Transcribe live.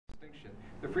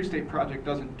the Free State Project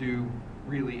doesn't do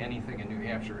really anything in New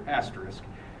Hampshire, asterisk.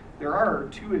 There are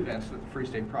two events that the Free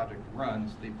State Project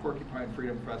runs, the Porcupine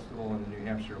Freedom Festival and the New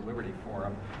Hampshire Liberty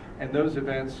Forum. And those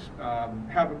events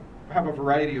have a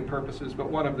variety of purposes,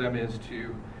 but one of them is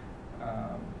to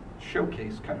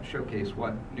showcase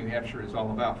what New Hampshire is all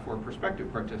about for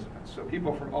prospective participants. So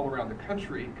people from all around the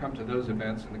country come to those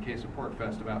events. In the case of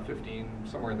PorcFest, about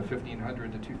somewhere in the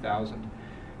 1,500 to 2,000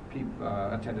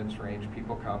 attendance range.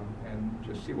 People come and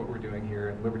just see what we're doing here.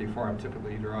 And Liberty Forum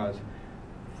typically draws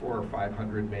 400 or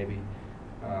 500 maybe,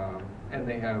 and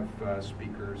they have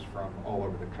speakers from all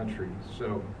over the country.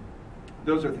 So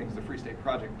those are things the Free State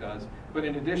Project does. But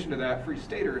in addition to that, Free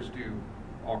Staters do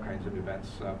all kinds of events,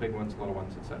 big ones, little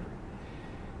ones, etc.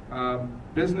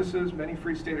 Businesses, many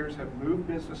Free Staters have moved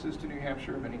businesses to New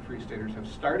Hampshire. Many Free Staters have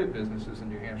started businesses in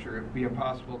New Hampshire. It would be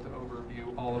impossible to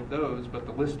overview all of those, but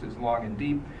the list is long and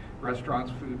deep.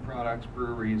 Restaurants, food products,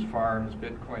 breweries, farms,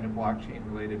 Bitcoin and blockchain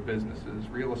related businesses,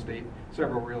 real estate,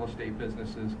 several real estate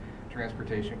businesses,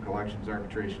 transportation, collections,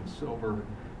 arbitration, silver,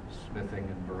 smithing,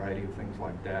 and a variety of things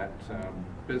like that.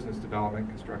 Business development,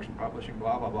 construction, publishing,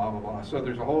 blah, blah, blah, blah, blah. So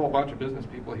there's a whole bunch of business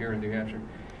people here in New Hampshire.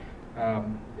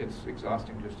 It's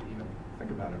exhausting just to even think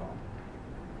about it all.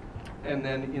 And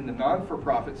then in the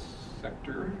non-for-profit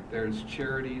sector, there's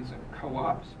charities and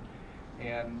co-ops.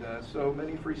 And so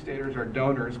many Free Staters are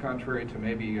donors, contrary to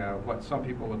maybe what some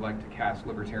people would like to cast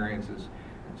libertarians as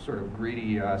sort of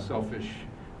greedy, selfish,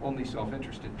 only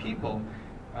self-interested people.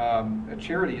 A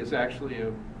charity is actually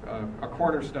a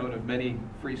cornerstone of many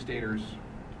Free Staters'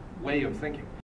 way of thinking.